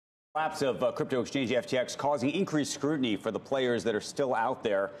Collapse of crypto exchange FTX causing increased scrutiny for the players that are still out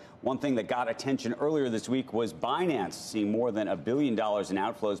there. One thing that got attention earlier this week was Binance seeing more than $1 billion in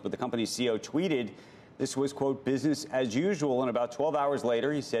outflows, but the company's CEO tweeted this was, quote, business as usual. And about 12 hours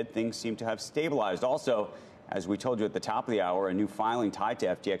later, he said things seem to have stabilized. Also, as we told you at the top of the hour, a new filing tied to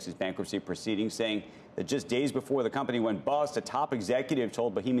FTX's bankruptcy proceedings saying that just days before the company went bust, a top executive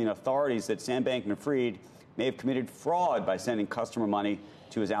told Bahamian authorities that Sam Bankman-Fried may have committed fraud by sending customer money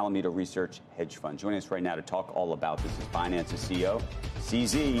to his Alameda Research hedge fund. Joining us right now to talk all about this is Binance's CEO,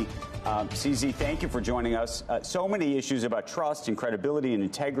 CZ. CZ, thank you for joining us. So many issues about trust and credibility and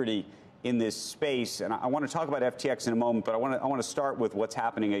integrity in this space. And I want to talk about FTX in a moment, but I want to start with what's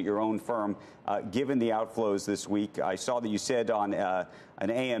happening at your own firm, given the outflows this week. I saw that you said on an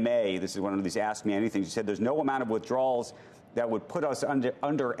AMA, this is one of these Ask Me Anything, you said there's no amount of withdrawals that would put us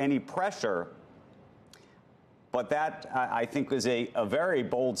under any pressure. But that, I think, is a very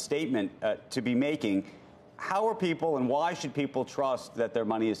bold statement to be making. How are people and why should people trust that their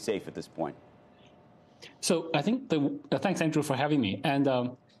money is safe at this point? So I think thanks, Andrew, for having me.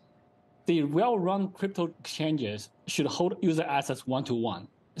 And the well-run crypto exchanges should hold user assets one-to-one.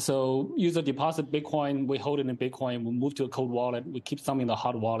 So user deposit Bitcoin, we hold it in Bitcoin, we move to a cold wallet, we keep some in the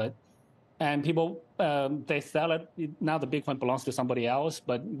hot wallet. And people, they sell it. Now the Bitcoin belongs to somebody else,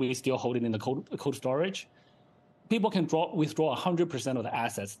 but we still hold it in the cold storage. People can withdraw 100% of the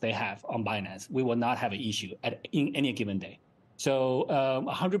assets they have on Binance. We will not have an issue in any given day. So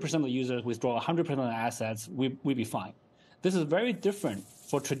 100% of the users withdraw 100% of the assets, we'll be fine. This is very different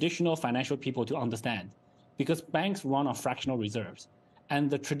for traditional financial people to understand because banks run on fractional reserves. And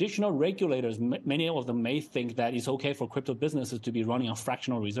the traditional regulators, many of them may think that it's okay for crypto businesses to be running on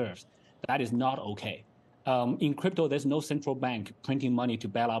fractional reserves. That is not okay. In crypto, there's no central bank printing money to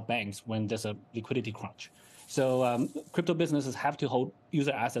bail out banks when there's a liquidity crunch. So crypto businesses have to hold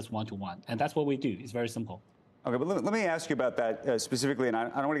user assets one-to-one, and that's what we do. It's very simple. Okay, but let me ask you about that specifically, and I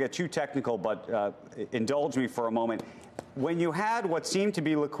don't want to get too technical, but indulge me for a moment. When you had what seemed to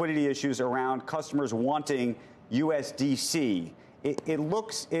be liquidity issues around customers wanting USDC, it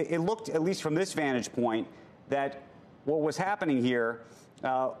looked, at least from this vantage point, that what was happening here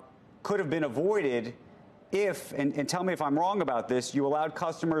could have been avoided if, and tell me if I'm wrong about this, you allowed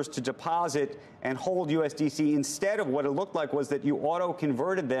customers to deposit and hold USDC instead of what it looked like was that you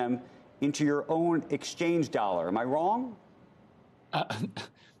auto-converted them into your own exchange dollar. Am I wrong?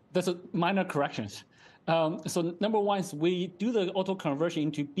 There's minor corrections. So number one is we do the auto-conversion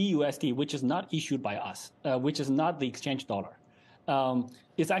into BUSD, which is not issued by us, which is not the exchange dollar.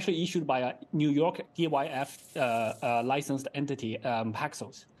 It's actually issued by a New York DYF licensed entity,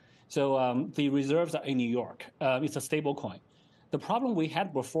 Paxos. So the reserves are in New York. It's a stable coin. The problem we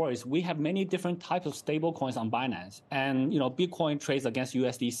had before is we have many different types of stable coins on Binance. And, Bitcoin trades against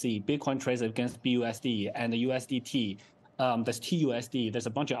USDC, Bitcoin trades against BUSD, and the USDT, there's TUSD, there's a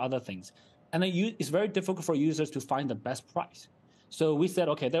bunch of other things. And then it's very difficult for users to find the best price. So we said,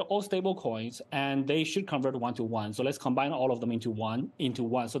 okay, they're all stable coins and they should convert one-to-one. So let's combine all of them into one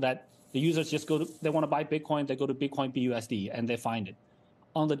so that the users just they want to buy Bitcoin, they go to Bitcoin BUSD and they find it.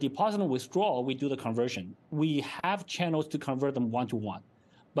 On the deposit and withdrawal, we do the conversion. We have channels to convert them one-to-one.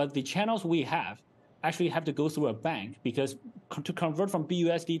 But the channels we have actually have to go through a bank because to convert from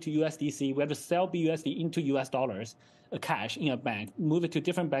BUSD to USDC, we have to sell BUSD into US dollars, cash in a bank, move it to a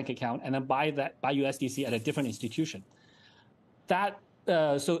different bank account, and then buy USDC at a different institution.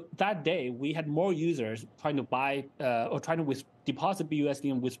 So that day, we had more users trying to buy or trying to deposit BUSD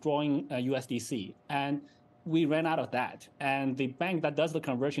and withdrawing USDC. And we ran out of that. And the bank that does the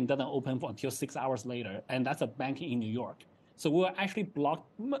conversion doesn't open until 6 hours later. And that's a bank in New York. So we were actually blocked.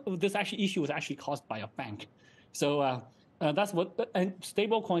 This issue was actually caused by a bank. So that's and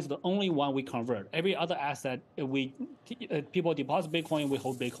stable coins is the only one we convert. Every other asset, people deposit Bitcoin, we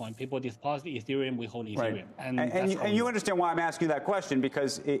hold Bitcoin. People deposit Ethereum, we hold Ethereum. Right. And you understand why I'm asking that question,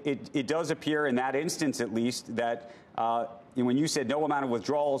 because it does appear in that instance, at least, that when you said no amount of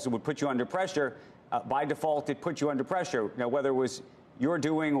withdrawals would put you under pressure, by default, it put you under pressure, whether it was your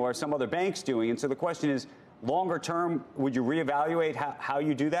doing or some other bank's doing. And so the question is, longer term, would you reevaluate how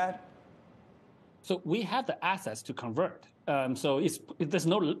you do that? So we have the assets to convert. So there's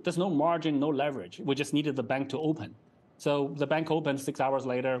no margin, no leverage. We just needed the bank to open. So the bank opened 6 hours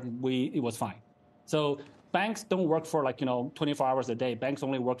later, it was fine. So banks don't work for 24 hours a day. Banks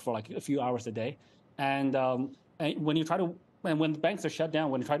only work for a few hours a day. And when you try to And when banks are shut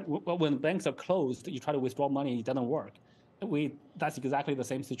down, when banks are closed, you try to withdraw money, it doesn't work. That's exactly the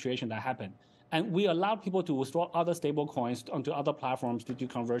same situation that happened. And we allowed people to withdraw other stable coins onto other platforms to do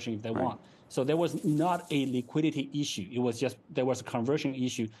conversion if they want. So there was not a liquidity issue. It was just there was a conversion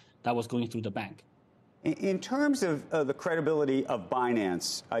issue that was going through the bank. In terms of the credibility of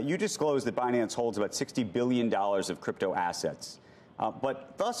Binance, you disclosed that Binance holds about $60 billion of crypto assets.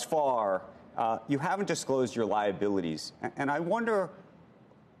 But thus far, you haven't disclosed your liabilities. And I wonder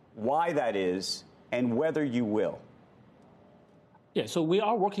why that is and whether you will. Yeah, so we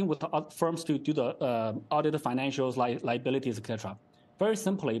are working with firms to do the audited financials, liabilities, etc. Very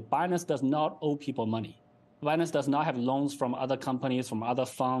simply, Binance does not owe people money. Binance does not have loans from other companies, from other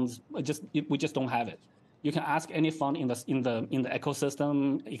funds. We just don't have it. You can ask any fund in the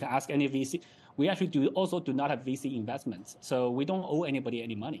ecosystem. You can ask any VC. We actually also do not have VC investments, so we don't owe anybody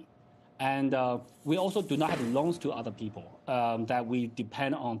any money, and we also do not have loans to other people that we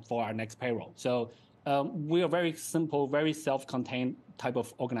depend on for our next payroll. So we are very simple, very self-contained type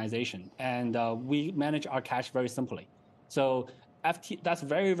of organization, and we manage our cash very simply. So that's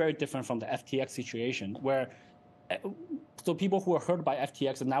very, very different from the FTX situation, where so people who are hurt by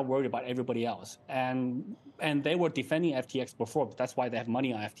FTX are now worried about everybody else, and they were defending FTX before. But that's why they have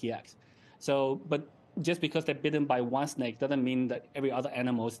money on FTX. So, but just because they're bitten by one snake doesn't mean that every other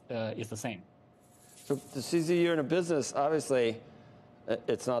animal is the same. So, CZ, you're in a business. Obviously,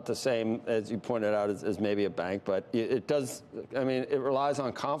 it's not the same as you pointed out as maybe a bank, but it does. I mean, it relies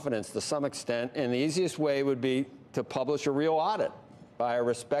on confidence to some extent, and the easiest way would be to publish a real audit by a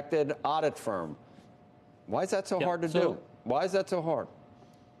respected audit firm. Why is that so hard to do? Why is that so hard?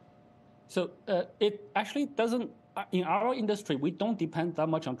 So it actually doesn't. In our industry, we don't depend that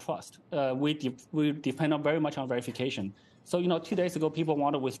much on trust. We depend very much on verification. So 2 days ago, people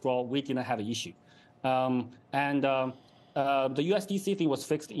want to withdraw. We didn't have an issue, the USDC thing was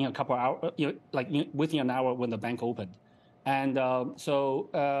fixed in a couple of hours, within an hour when the bank opened, and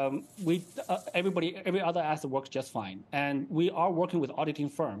every other asset works just fine. And we are working with auditing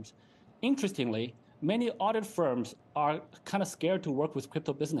firms. Interestingly, many audit firms are kind of scared to work with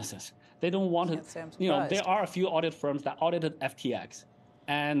crypto businesses. They don't want to, there are a few audit firms that audited FTX,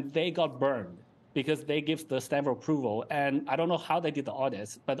 and they got burned because they give the stamp of approval. And I don't know how they did the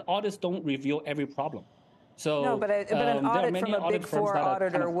audits, but the audits don't reveal every problem. So, no, but an audit from a Big Four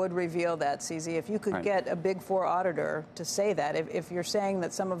auditor would reveal that, CZ. If you could get a Big Four auditor to say that, if you're saying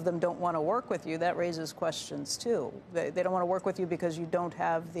that some of them don't want to work with you, that raises questions too. They don't want to work with you because you don't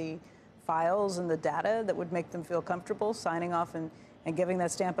have the files and the data that would make them feel comfortable signing off and giving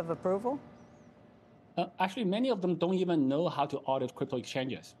that stamp of approval? Actually, many of them don't even know how to audit crypto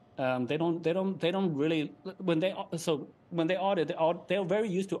exchanges. They don't really when they audit, they're very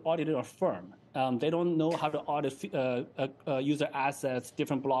used to auditing a firm. They don't know how to audit user assets,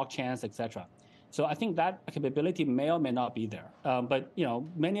 different blockchains, etc. So I think that capability may or may not be there. But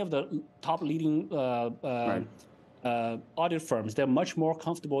many of the top leading audit firms, they're much more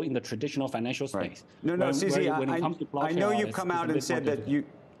comfortable in the traditional financial space. No, CZ, I know you've come out and said that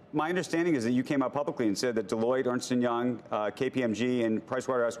my understanding is that you came out publicly and said that Deloitte, Ernst & Young, KPMG, and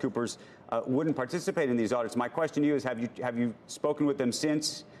PricewaterhouseCoopers wouldn't participate in these audits. My question to you is, have you spoken with them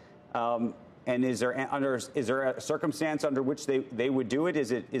since? And is there a circumstance under which they would do it?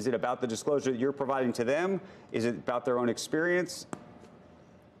 Is it about the disclosure that you're providing to them? Is it about their own experience?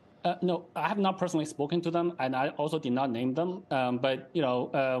 No, I have not personally spoken to them, and I also did not name them. But we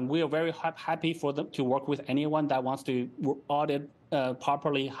are very happy for them to work with anyone that wants to audit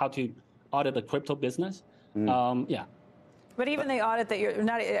properly how to audit the crypto business. Yeah. But even the audit that you're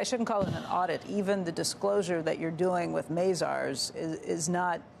not, I shouldn't call it an audit. Even the disclosure that you're doing with Mazars is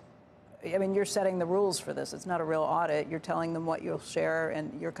not. I mean, you're setting the rules for this. It's not a real audit. You're telling them what you'll share,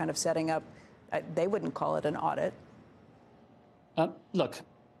 and you're kind of setting up. They wouldn't call it an audit. Look.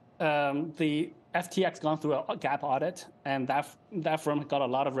 The FTX gone through a gap audit, and that firm got a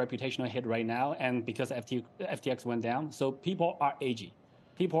lot of reputational hit right now, and because FTX went down. So people are edgy.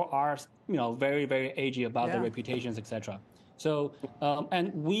 People are, very, very edgy about their reputations, etc. So,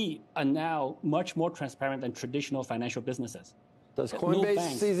 and we are now much more transparent than traditional financial businesses. Does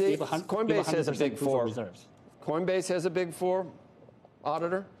Coinbase, Coinbase has a Big Four. Coinbase has a Big Four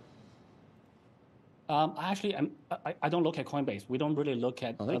auditor? Actually, I don't look at Coinbase. We don't really look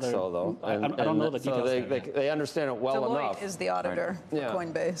at I think so, though. I don't know the details. So they understand it well enough. Deloitte is the auditor for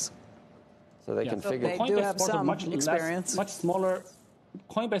Coinbase. So they can figure it out. They do have some experience. Much smaller.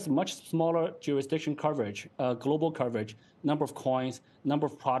 Coinbase, much smaller jurisdiction coverage, global coverage, number of coins, number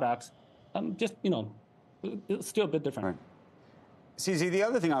of products. It's still a bit different. Right. CZ, the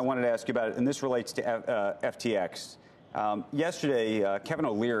other thing I wanted to ask you about, and this relates to FTX. Yesterday, Kevin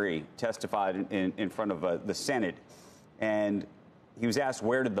O'Leary testified in front of the Senate, and he was asked,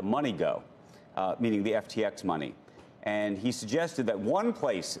 where did the money go? meaning the FTX money. And he suggested that one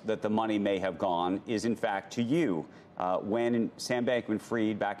place that the money may have gone is, in fact, to you. When Sam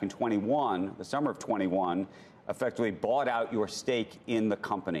Bankman-Fried, back in the summer of 21, effectively bought out your stake in the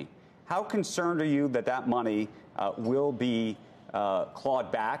company. How concerned are you that that money will be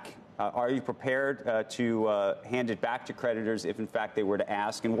clawed back? Are you prepared to hand it back to creditors if, in fact, they were to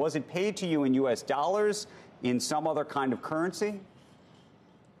ask? And was it paid to you in U.S. dollars, in some other kind of currency?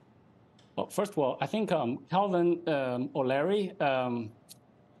 Well, first of all, I think Calvin O'Leary,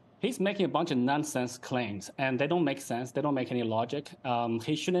 he's making a bunch of nonsense claims, and they don't make sense. They don't make any logic.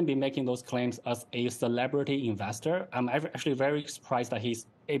 He shouldn't be making those claims as a celebrity investor. I'm actually very surprised that he's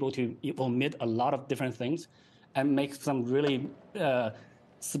able to omit a lot of different things and make some really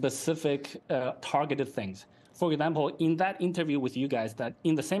specific, targeted things. For example, in that interview with you guys, that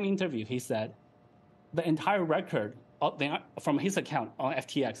in the same interview, he said the entire record from his account on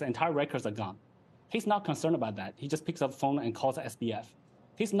FTX, the entire records are gone. He's not concerned about that. He just picks up the phone and calls SBF.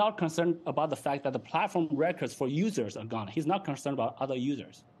 He's not concerned about the fact that the platform records for users are gone. He's not concerned about other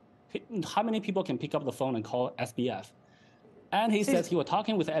users. How many people can pick up the phone and call SBF? And he says he was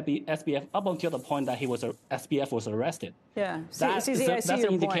talking with SBF up until the point that SBF was arrested. Yeah, that's an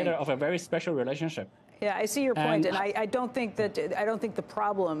indicator of a very special relationship. Yeah, I see your point, and I don't think the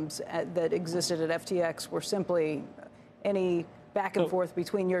problems that existed at FTX were simply any back and forth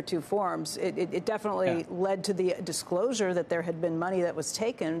between your two firms. It definitely led to the disclosure that there had been money that was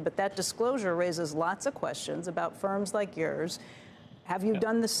taken, but that disclosure raises lots of questions about firms like yours. Have you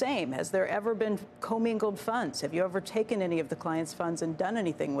done the same? Has there ever been commingled funds? Have you ever taken any of the clients' funds and done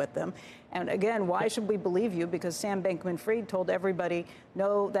anything with them? And again, why should we believe you? Because Sam Bankman-Fried told everybody,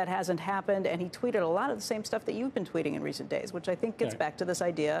 no, that hasn't happened. And he tweeted a lot of the same stuff that you've been tweeting in recent days, which I think gets back to this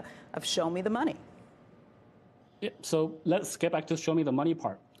idea of show me the money. Yeah, so let's get back to show me the money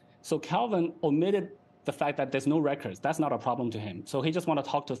part. So Calvin omitted the fact that there's no records. That's not a problem to him. So he just wants to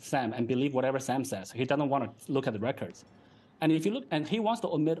talk to Sam and believe whatever Sam says. He doesn't want to look at the records. And if you look, and he wants to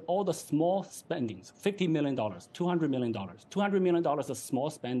omit all the small spendings, $50 million, $200 million. $200 million is small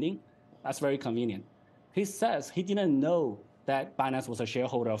spending. That's very convenient. He says he didn't know that Binance was a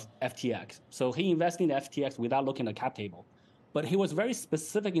shareholder of FTX. So he invested in FTX without looking at the cap table. But he was very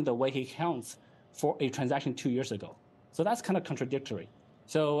specific in the way he counts for a transaction 2 years ago. So that's kind of contradictory.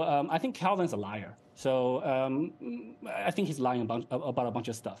 So I think Calvin's a liar. So I think he's lying about a bunch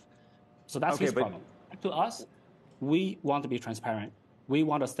of stuff. So that's his problem. To us, we want to be transparent. We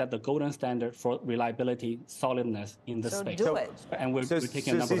want to set the golden standard for reliability, solidness in this space. Do it. And we're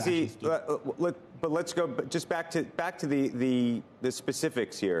taking a number of actions. But let's go just back to the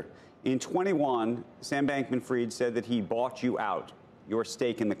specifics here. In 21, Sam Bankman-Fried said that he bought you out, your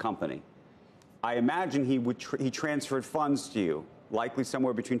stake in the company. I imagine he transferred funds to you, likely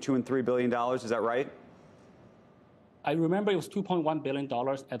somewhere between $2 and $3 billion. Is that right? I remember it was $2.1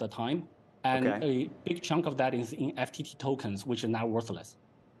 billion at the time. And a big chunk of that is in FTT tokens, which are now worthless.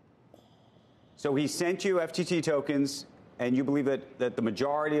 So he sent you FTT tokens, and you believe that the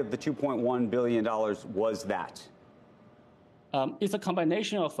majority of the $2.1 billion was that? It's a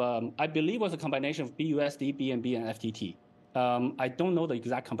combination of, I believe it was a combination of BUSD, BNB, and FTT. I don't know the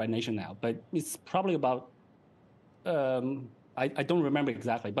exact combination now, but it's probably about, I don't remember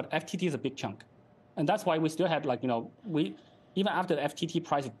exactly, but FTT is a big chunk. And that's why we still had, even after the FTT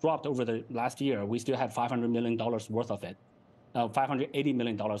price dropped over the last year, we still had $500 million worth of it, $580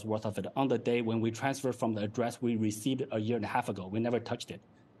 million worth of it on the day when we transferred from the address we received a year and a half ago. We never touched it.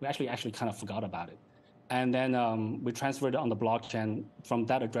 We actually kind of forgot about it. And then we transferred it on the blockchain from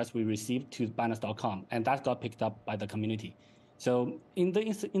that address we received to Binance.com, and that got picked up by the community. So in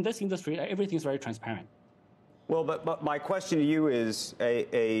this industry, everything's very transparent. Well, but my question to you is,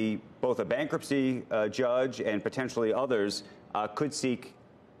 both a bankruptcy judge and potentially others could seek,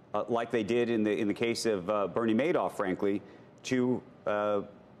 like they did in the case of Bernie Madoff, frankly, to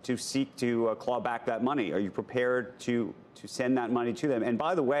seek to claw back that money. Are you prepared to send that money to them? And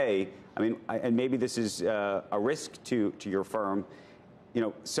by the way, I mean, and maybe this is a risk to your firm.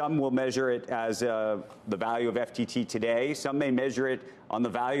 Some will measure it as the value of FTT today. Some may measure it on the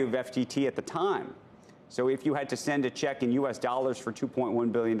value of FTT at the time. So if you had to send a check in U.S. dollars for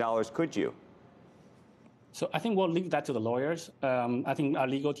 $2.1 billion, could you? So I think we'll leave that to the lawyers. I think our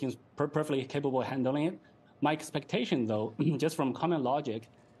legal team is perfectly capable of handling it. My expectation, though, just from common logic,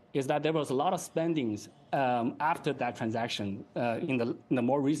 is that there was a lot of spendings after that transaction in the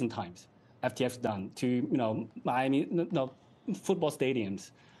more recent times FTX done to Miami, football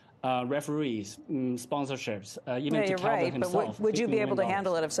stadiums, referees, sponsorships, even to Calvin himself. But would you be able to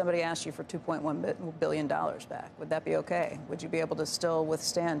handle it if somebody asked you for $2.1 billion back? Would that be okay? Would you be able to still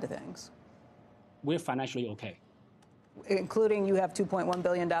withstand things? we're financially okay. Including you have $2.1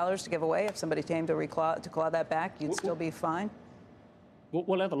 billion to give away. If somebody came to claw that back, you'd still be fine?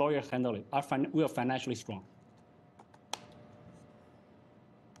 We'll let the lawyers handle it. We are financially strong.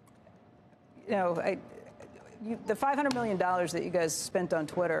 You know, the $500 million that you guys spent on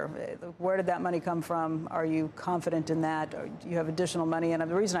Twitter, where did that money come from? Are you confident in that? Or do you have additional money? And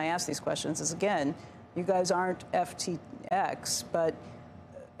the reason I ask these questions is, again, you guys aren't FTX, but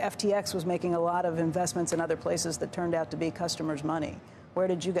FTX was making a lot of investments in other places that turned out to be customers' money. Where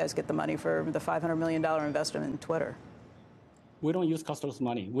did you guys get the money for the $500 million investment in Twitter? We don't use customers'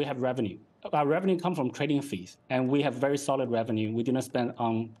 money. We have revenue. Our revenue comes from trading fees, and we have very solid revenue. We do not spend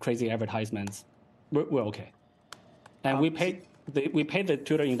on crazy advertisements. We're okay. And we paid the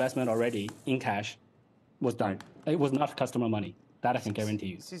Twitter investment already in cash. Was done. It was not customer money. That I can guarantee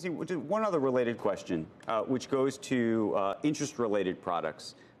you. CC, one other related question, which goes to interest-related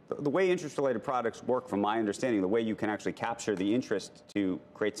products. The way interest-related products work, from my understanding, the way you can actually capture the interest to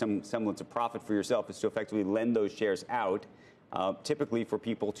create some semblance of profit for yourself is to effectively lend those shares out, typically for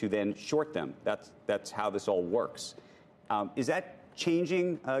people to then short them. That's how this all works. Is that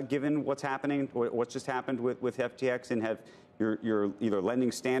changing given what's happening, what's just happened with FTX, and have your either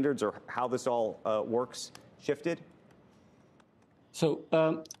lending standards or how this all works shifted? So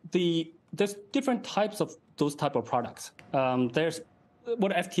there's different types of those type of products. There's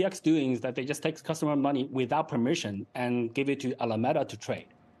what FTX doing is that they just take customer money without permission and give it to Alameda to trade.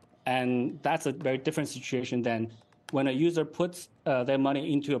 And that's a very different situation than when a user puts their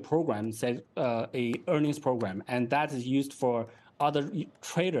money into a program, say a earnings program, and that is used for other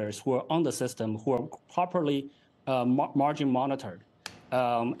traders who are on the system who are properly margin monitored.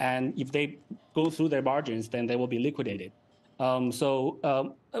 And if they go through their margins, then they will be liquidated.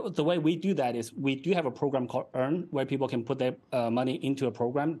 So the way we do that is we do have a program called Earn, where people can put their money into a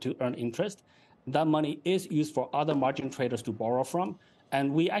program to earn interest. That money is used for other margin traders to borrow from.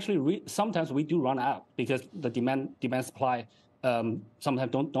 And we actually sometimes we do run out because the demand supply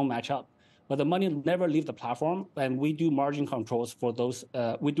sometimes don't match up. But the money never leave the platform, and we do margin controls for those.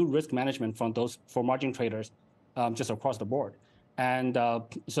 We do risk management for margin traders just across the board. And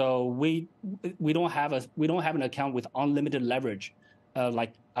so we don't have an account with unlimited leverage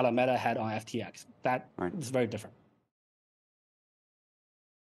like Alameda had on FTX. That is very different.